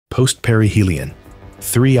Post-perihelion,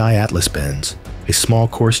 3I Atlas bends, a small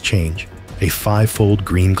course change, a five-fold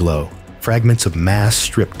green glow, fragments of mass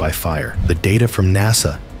stripped by fire. The data from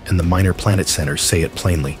NASA and the minor planet centers say it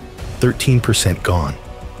plainly. 13% gone,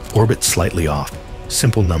 orbit slightly off,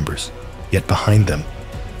 simple numbers. Yet behind them,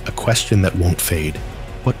 a question that won't fade.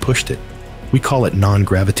 What pushed it? We call it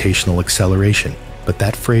non-gravitational acceleration, but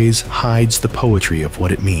that phrase hides the poetry of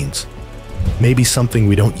what it means. Maybe something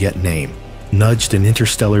we don't yet name nudged an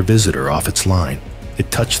interstellar visitor off its line.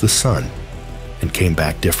 It touched the sun and came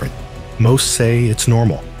back different. Most say it's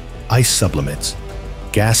normal. Ice sublimits,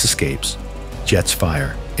 gas escapes, jets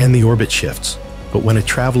fire, and the orbit shifts. But when a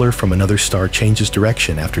traveler from another star changes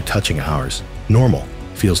direction after touching ours, normal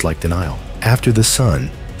feels like denial. After the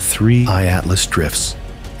sun, 3I Atlas drifts,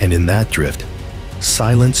 and in that drift,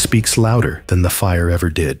 silence speaks louder than the fire ever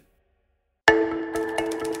did.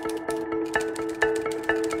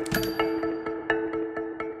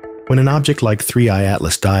 When an object like 3I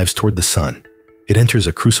Atlas dives toward the sun, it enters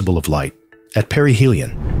a crucible of light. At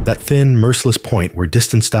perihelion, that thin, merciless point where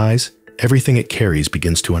distance dies, everything it carries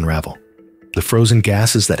begins to unravel. The frozen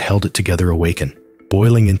gases that held it together awaken,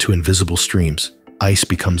 boiling into invisible streams. Ice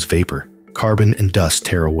becomes vapor, carbon and dust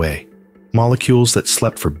tear away. Molecules that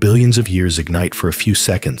slept for billions of years ignite for a few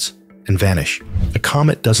seconds and vanish. A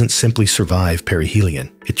comet doesn't simply survive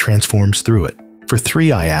perihelion, it transforms through it. For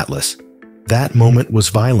 3I Atlas, that moment was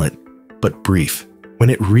violent, but brief.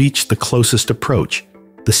 When it reached the closest approach,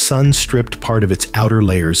 the sun stripped part of its outer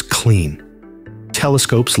layers clean.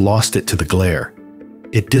 Telescopes lost it to the glare.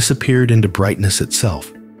 It disappeared into brightness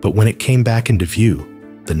itself, but when it came back into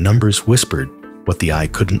view, the numbers whispered what the eye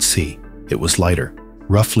couldn't see. It was lighter,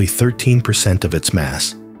 roughly 13% of its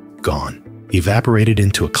mass, gone, evaporated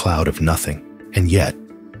into a cloud of nothing. And yet,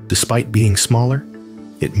 despite being smaller,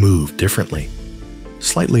 it moved differently,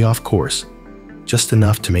 slightly off course, just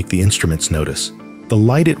enough to make the instruments notice. The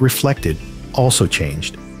light it reflected also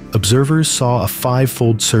changed. Observers saw a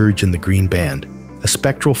five-fold surge in the green band, a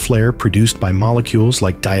spectral flare produced by molecules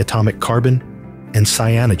like diatomic carbon and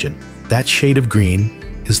cyanogen. That shade of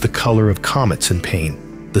green is the color of comets in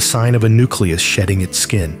pain, the sign of a nucleus shedding its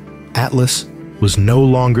skin. Atlas was no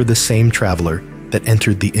longer the same traveler that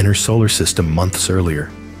entered the inner solar system months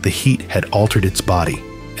earlier. The heat had altered its body,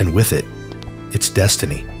 and with it, its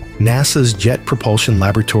destiny. NASA's Jet Propulsion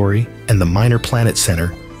Laboratory and the Minor Planet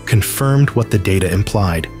Center confirmed what the data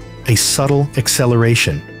implied: a subtle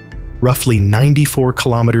acceleration, roughly 94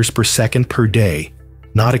 kilometers per second per day,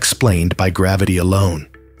 not explained by gravity alone.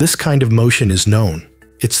 This kind of motion is known.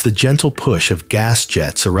 It's the gentle push of gas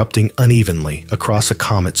jets erupting unevenly across a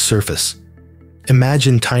comet's surface.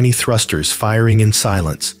 Imagine tiny thrusters firing in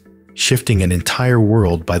silence, shifting an entire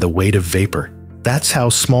world by the weight of vapor. That's how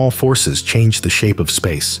small forces change the shape of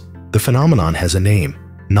space. The phenomenon has a name: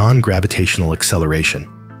 non-gravitational acceleration.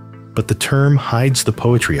 But the term hides the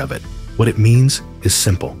poetry of it. What it means is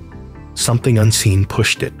simple. Something unseen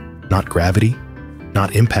pushed it. Not gravity,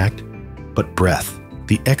 not impact, but breath.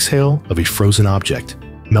 The exhale of a frozen object,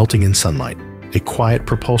 melting in sunlight. A quiet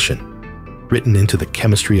propulsion, written into the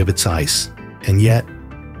chemistry of its ice. And yet,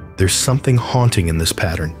 there's something haunting in this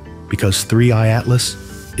pattern, because 3I Atlas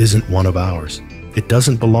isn't one of ours. It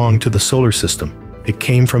doesn't belong to the solar system. It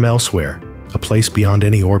came from elsewhere, a place beyond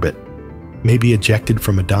any orbit. Maybe ejected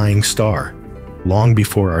from a dying star, long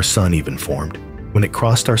before our sun even formed. When it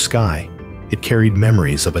crossed our sky, it carried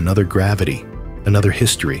memories of another gravity, another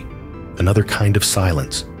history, another kind of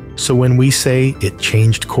silence. So when we say it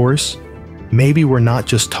changed course, maybe we're not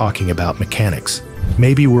just talking about mechanics.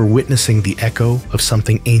 Maybe we're witnessing the echo of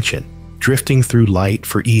something ancient, drifting through light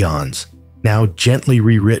for eons, now gently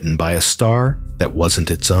rewritten by a star that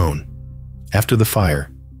wasn't its own. After the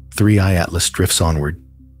fire, 3I Atlas drifts onward,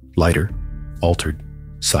 lighter, altered,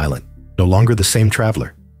 silent, no longer the same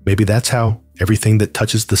traveler. Maybe that's how everything that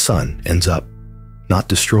touches the sun ends up, not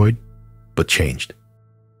destroyed, but changed.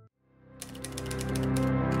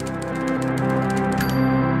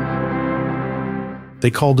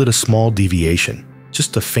 They called it a small deviation,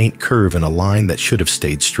 just a faint curve in a line that should have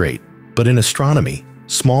stayed straight. But in astronomy,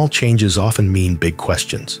 small changes often mean big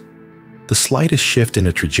questions. The slightest shift in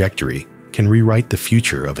a trajectory can rewrite the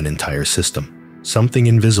future of an entire system. Something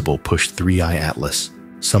invisible pushed 3I Atlas,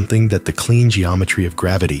 something that the clean geometry of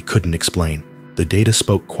gravity couldn't explain. The data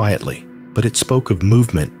spoke quietly, but it spoke of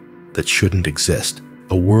movement that shouldn't exist,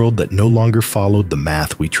 a world that no longer followed the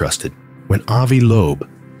math we trusted. When Avi Loeb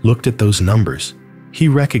looked at those numbers, he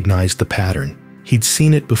recognized the pattern. He'd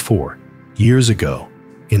seen it before, years ago,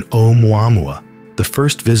 in Oumuamua, the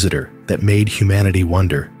first visitor that made humanity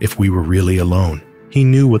wonder if we were really alone. He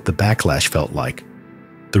knew what the backlash felt like: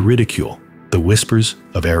 the ridicule, the whispers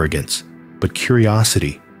of arrogance. But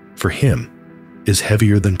curiosity, for him, is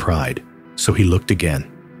heavier than pride. So he looked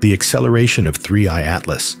again. The acceleration of 3I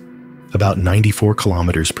Atlas, about 94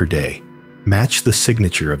 kilometers per day, matched the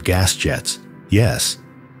signature of gas jets, yes,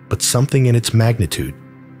 but something in its magnitude,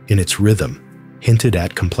 in its rhythm, hinted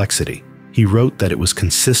at complexity. He wrote that it was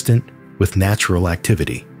consistent with natural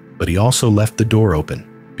activity, but he also left the door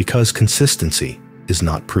open, because consistency is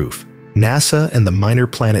not proof. NASA and the Minor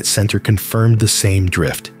Planet Center confirmed the same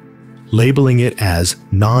drift, labeling it as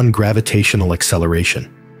non-gravitational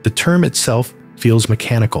acceleration. The term itself feels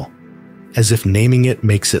mechanical, as if naming it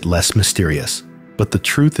makes it less mysterious. But the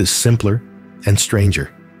truth is simpler and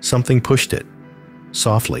stranger. Something pushed it,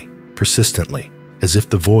 softly, persistently, as if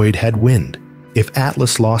the void had wind. If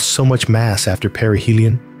Atlas lost so much mass after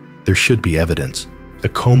perihelion, there should be evidence. A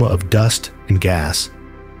coma of dust and gas,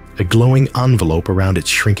 a glowing envelope around its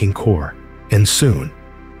shrinking core. And soon,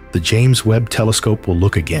 the James Webb Telescope will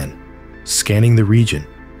look again, scanning the region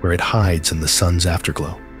where it hides in the sun's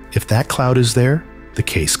afterglow. If that cloud is there, the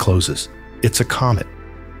case closes. It's a comet,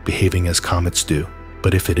 behaving as comets do.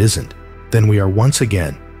 But if it isn't, then we are once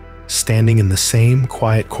again standing in the same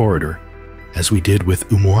quiet corridor as we did with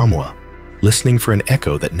Oumuamua, listening for an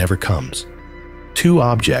echo that never comes. Two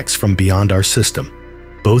objects from beyond our system,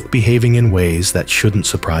 both behaving in ways that shouldn't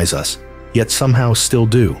surprise us, yet somehow still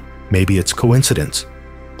do. Maybe it's coincidence.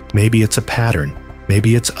 Maybe it's a pattern.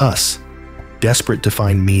 Maybe it's us, desperate to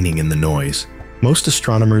find meaning in the noise. Most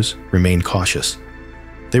astronomers remain cautious.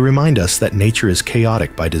 They remind us that nature is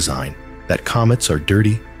chaotic by design, that comets are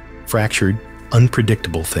dirty, fractured,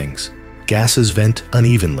 unpredictable things. Gases vent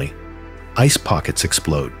unevenly. Ice pockets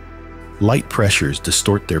explode. Light pressures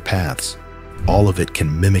distort their paths. All of it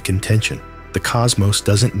can mimic intention. The cosmos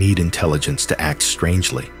doesn't need intelligence to act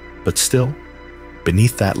strangely. But still,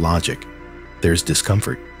 beneath that logic, there's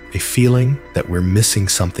discomfort, a feeling that we're missing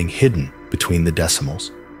something hidden between the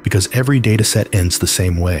decimals. Because every dataset ends the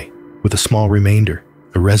same way, with a small remainder,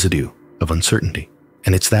 a residue of uncertainty.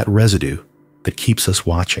 And it's that residue that keeps us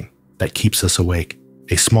watching, that keeps us awake.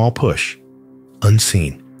 A small push,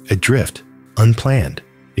 unseen, a drift, unplanned.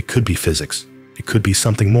 It could be physics. It could be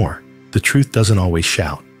something more. The truth doesn't always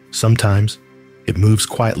shout. Sometimes, it moves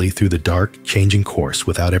quietly through the dark, changing course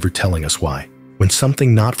without ever telling us why. When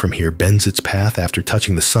something not from here bends its path after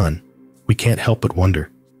touching the sun, we can't help but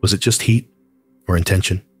wonder, was it just heat? Or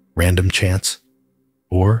intention? Random chance?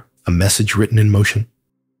 Or a message written in motion?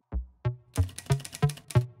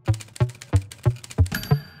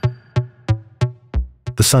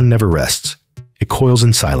 The sun never rests. It coils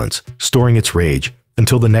in silence, storing its rage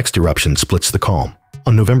until the next eruption splits the calm.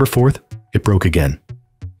 On November 4th, it broke again.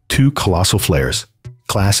 Two colossal flares,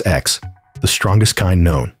 Class X, the strongest kind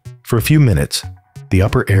known. For a few minutes, the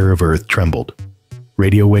upper air of Earth trembled.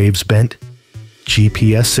 Radio waves bent,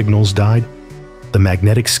 GPS signals died. The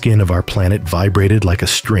magnetic skin of our planet vibrated like a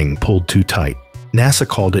string pulled too tight. NASA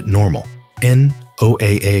called it normal.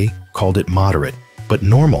 NOAA called it moderate. But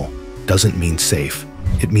normal doesn't mean safe.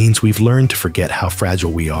 It means we've learned to forget how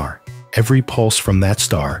fragile we are. Every pulse from that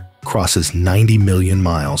star crosses 90 million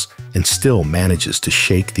miles and still manages to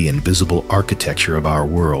shake the invisible architecture of our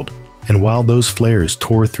world. And while those flares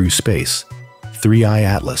tore through space, 3I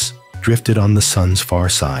Atlas drifted on the sun's far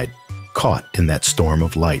side, caught in that storm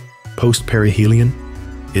of light. Post-perihelion,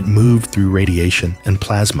 it moved through radiation and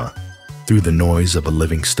plasma, through the noise of a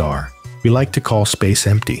living star. We like to call space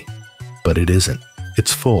empty, but it isn't.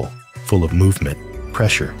 It's full of movement,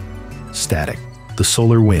 pressure, static. The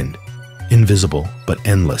solar wind, invisible but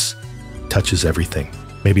endless, touches everything.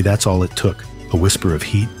 Maybe that's all it took, a whisper of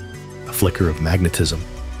heat, a flicker of magnetism,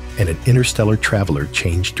 and an interstellar traveler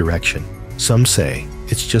changed direction. Some say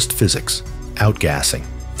it's just physics, outgassing,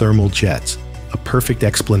 thermal jets, a perfect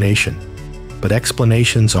explanation. But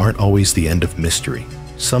explanations aren't always the end of mystery.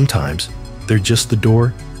 Sometimes they're just the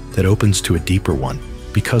door that opens to a deeper one.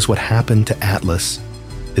 Because what happened to Atlas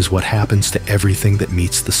is what happens to everything that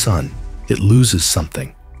meets the sun. It loses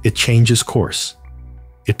something. It changes course.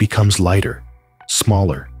 It becomes lighter,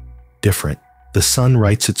 smaller, different. The sun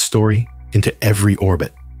writes its story into every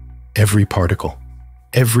orbit, every particle,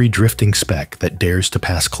 every drifting speck that dares to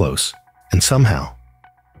pass close. And somehow,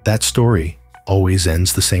 that story always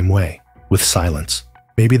ends the same way, with silence.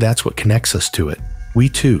 Maybe that's what connects us to it. We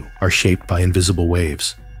too are shaped by invisible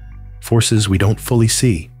waves, forces we don't fully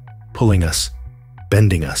see, pulling us,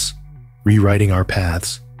 bending us, rewriting our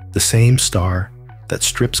paths. The same star that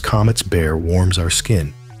strips comets bare warms our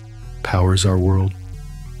skin, powers our world,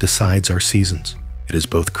 decides our seasons. It is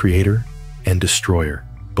both creator and destroyer,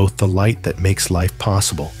 both the light that makes life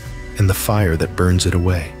possible and the fire that burns it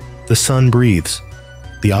away. The sun breathes,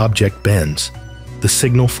 The object bends. The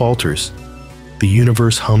signal falters. The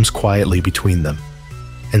universe hums quietly between them.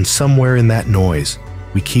 And somewhere in that noise,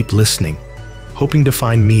 we keep listening, hoping to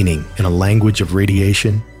find meaning in a language of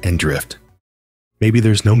radiation and drift. Maybe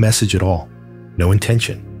there's no message at all, no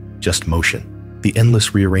intention, just motion, the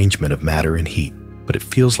endless rearrangement of matter and heat. But it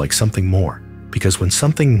feels like something more, because when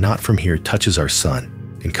something not from here touches our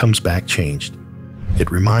sun and comes back changed,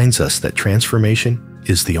 it reminds us that transformation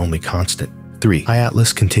is the only constant. 3. High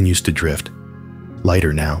Atlas continues to drift,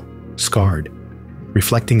 lighter now, scarred,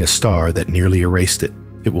 reflecting a star that nearly erased it.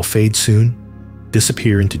 It will fade soon,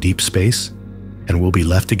 disappear into deep space, and we'll be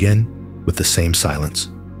left again with the same silence,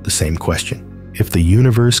 the same question. If the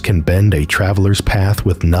universe can bend a traveler's path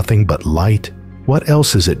with nothing but light, what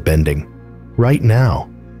else is it bending right now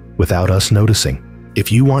without us noticing?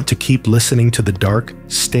 If you want to keep listening to the dark,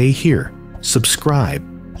 stay here, subscribe,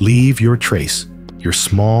 leave your trace, your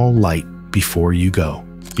small light before you go.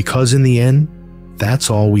 Because in the end, that's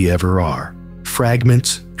all we ever are,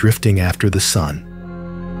 fragments drifting after the sun.